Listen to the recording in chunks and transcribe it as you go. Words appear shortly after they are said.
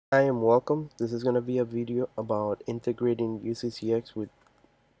Hi and welcome. This is going to be a video about integrating UCCX with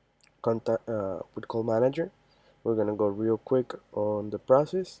Call Manager. We're going to go real quick on the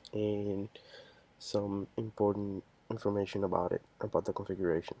process and some important information about it, about the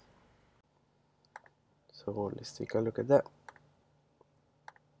configuration. So let's take a look at that.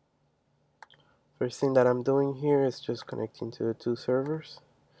 First thing that I'm doing here is just connecting to the two servers.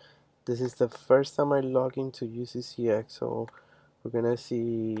 This is the first time I log into UCCX, so we're going to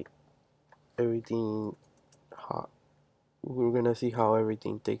see everything how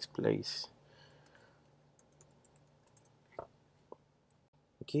everything takes place.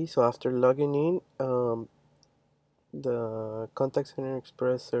 Okay, so after logging in, the Contact Center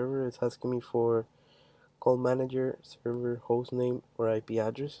Express server is asking me for call manager, server, host name, or IP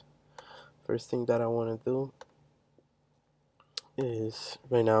address. First thing that I want to do is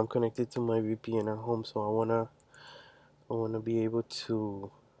right now I'm connected to my VPN at home, so I wanna be able to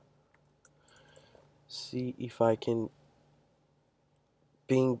see if I can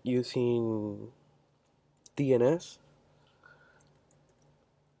ping using DNS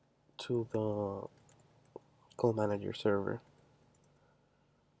to the call manager server.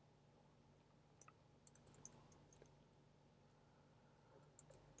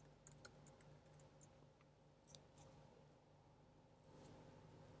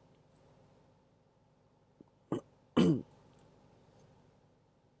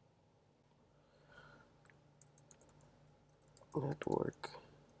 Network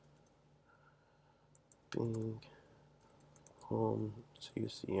ping home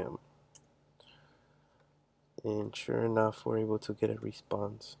CUCM, and sure enough we're able to get a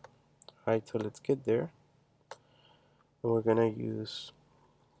response. Alright, so let's get there, and we're gonna use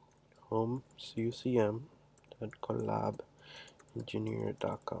home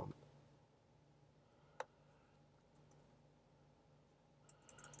CUCM.collabengineer.com.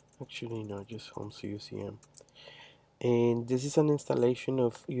 Actually no, just home CUCM. And this is an installation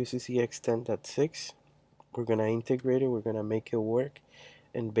of UCCX 10.6. We're gonna integrate it, we're gonna make it work,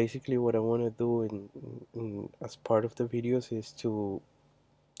 and basically what I want to do as part of the videos is to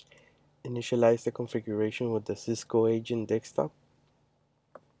initialize the configuration with the CIsco agent desktop.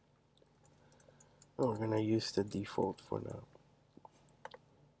 And we're gonna use the default for now,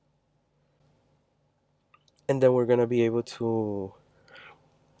 and then we're gonna be able to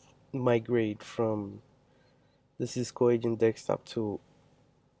migrate from the CIsco agent desktop to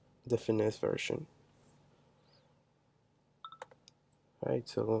the finesse version. Alright,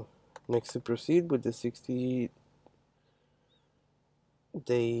 so next to proceed with the 60-day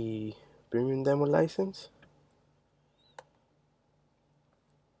premium demo license.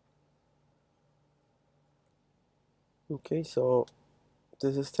 Okay, so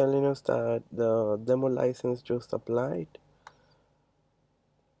this is telling us that the demo license just applied,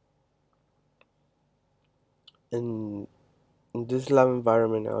 and in this lab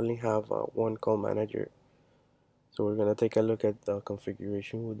environment I only have one call manager, so we're gonna take a look at the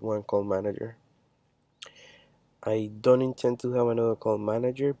configuration with one call manager. I don't intend to have another call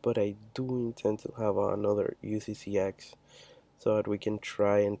manager, but I do intend to have another UCCX so that we can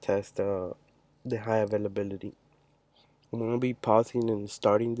try and test the high availability. I'm gonna be pausing and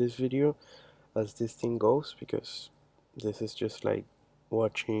starting this video as this thing goes, because this is just like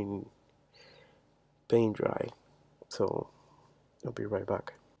watching paint dry. So I'll be right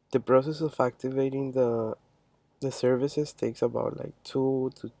back. The process of activating the services takes about like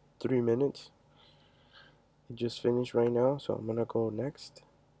 2 to 3 minutes. It just finished right now, so I'm gonna go next.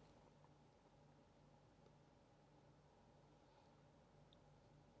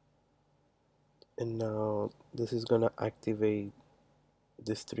 And now this is gonna activate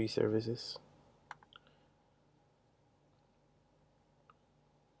these 3 services.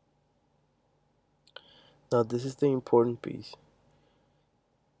 Now this is the important piece.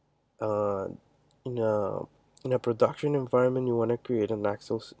 Uh, in a production environment, you want to create an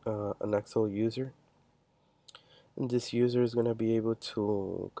actual user, and this user is going to be able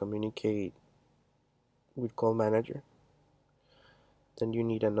to communicate with call manager. Then you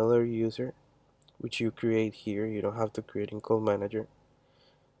need another user, which you create here. You don't have to create in call manager,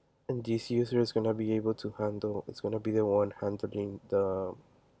 and this user is going to be able to handle, it's going to be the one handling the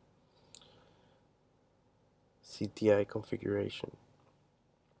CTI configuration.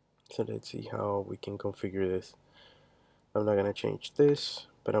 So let's see how we can configure this. I'm not going to change this,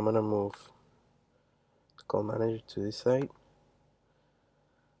 but I'm going to move the call manager to this side,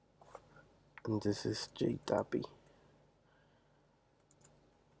 and this is JTAPI.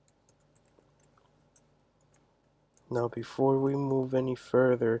 Now before we move any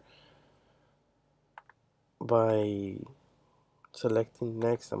further by Selecting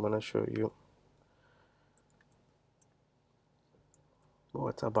next, I'm gonna show you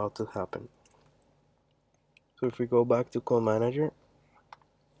what's about to happen. So if we go back to Call Manager,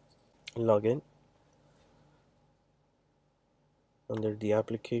 log in, under the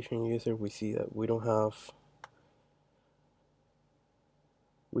application user, we see that we don't have,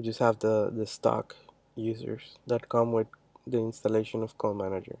 we just have the stock users that come with the installation of Call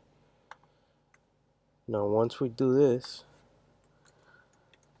Manager. Now once we do this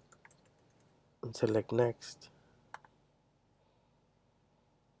and select next,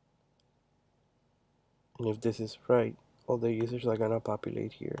 and if this is right, all the users are gonna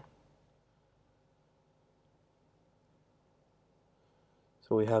populate here.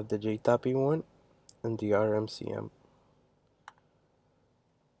 So we have the JTAPI one and the RMCM.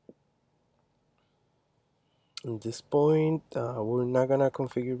 At this point, we're not gonna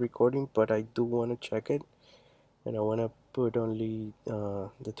configure recording, but I do want to check it, and I want to put only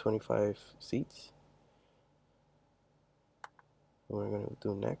the 25 seats. We're gonna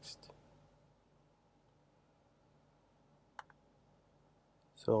do next.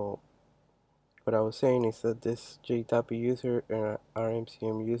 So what I was saying is that this JTAPI user and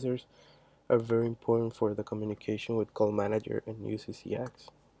RMCM users are very important for the communication with Call Manager and UCCX.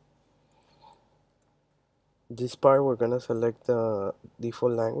 This part, we're gonna select the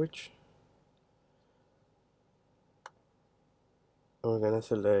default language. And we're gonna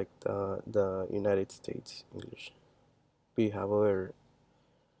select the United States English. We have other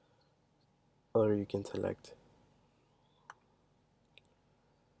you can select.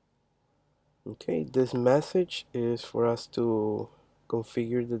 Okay, this message is for us to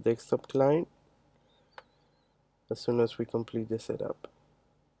configure the desktop client as soon as we complete the setup.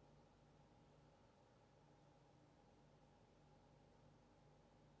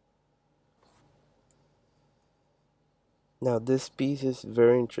 Now this piece is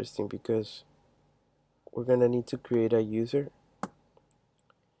very interesting because we're gonna need to create a user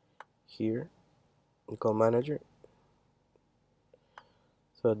here in Call Manager,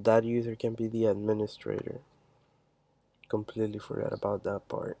 so that user can be the administrator. Completely forgot about that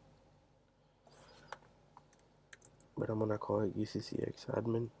part, but I'm gonna call it UCCX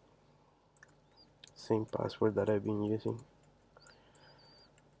admin. Same password that I've been using.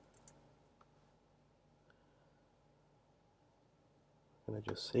 I'm gonna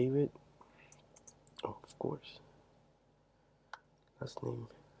just save it. Oh, of course. Last name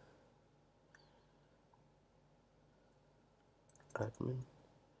admin.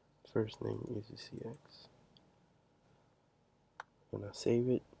 First name UCCX. I'm gonna save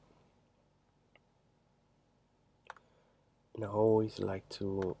it. And I always like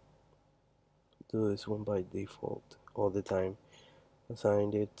to do this one by default all the time.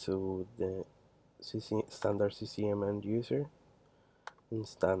 Assigned it to the standard CCM end user and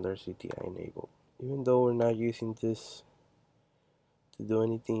standard CTI enable. Even though we're not using this to do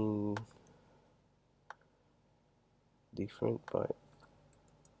anything different, but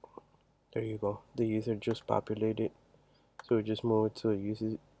there you go. The user just populated, so we just move it to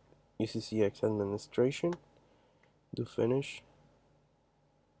UCCX administration. Do finish,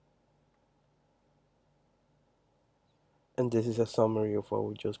 and this is a summary of what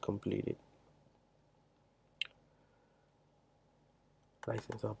we just completed.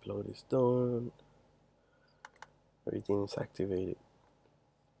 License upload is done. Everything is activated.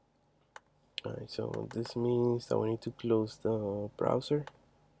 Alright, so this means that we need to close the browser.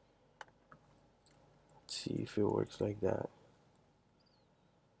 Let's see if it works like that.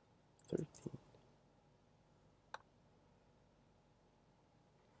 13.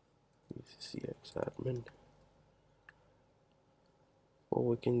 UCCX admin. Well,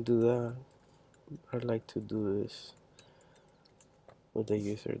 we can do that. I'd like to do this with the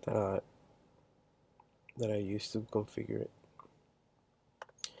user that I used to configure it.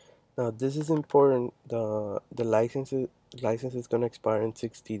 Now this is important. The license is gonna expire in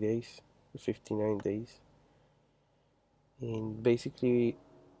 60 days, 59 days, and basically,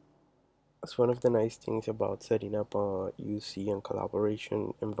 it's one of the nice things about setting up a UC and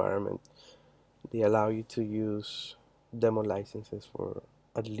collaboration environment. They allow you to use demo licenses for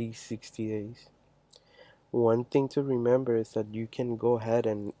at least 60 days. One thing to remember is that you can go ahead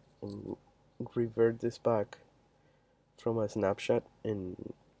and revert this back from a snapshot in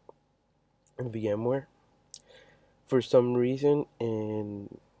VMware for some reason,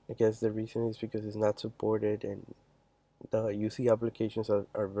 and I guess the reason is because it's not supported, and the UC applications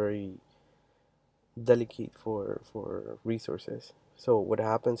are very delicate for resources. So what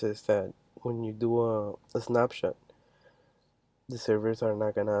happens is that when you do a snapshot, the servers are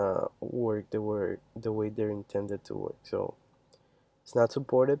not gonna work the way they're intended to work. So It's not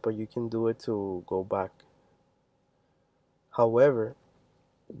supported, but you can do it to go back. However,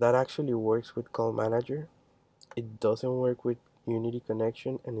 that actually works with Call Manager. It doesn't work with Unity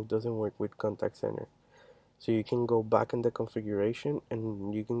Connection, and it doesn't work with Contact Center. So you can go back in the configuration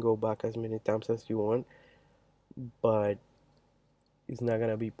and you can go back as many times as you want, but it's not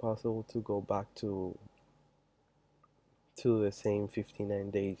gonna be possible to go back to the same 59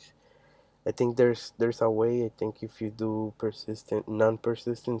 days. I think there's a way. I think if you do persistent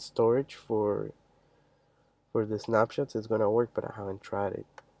non-persistent storage for the snapshots, it's gonna work, but I haven't tried it.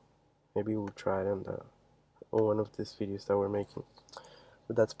 Maybe we'll try it on one of these videos that we're making.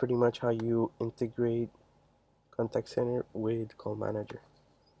 But that's pretty much how you integrate Contact Center with Call Manager.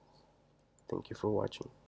 Thank you for watching.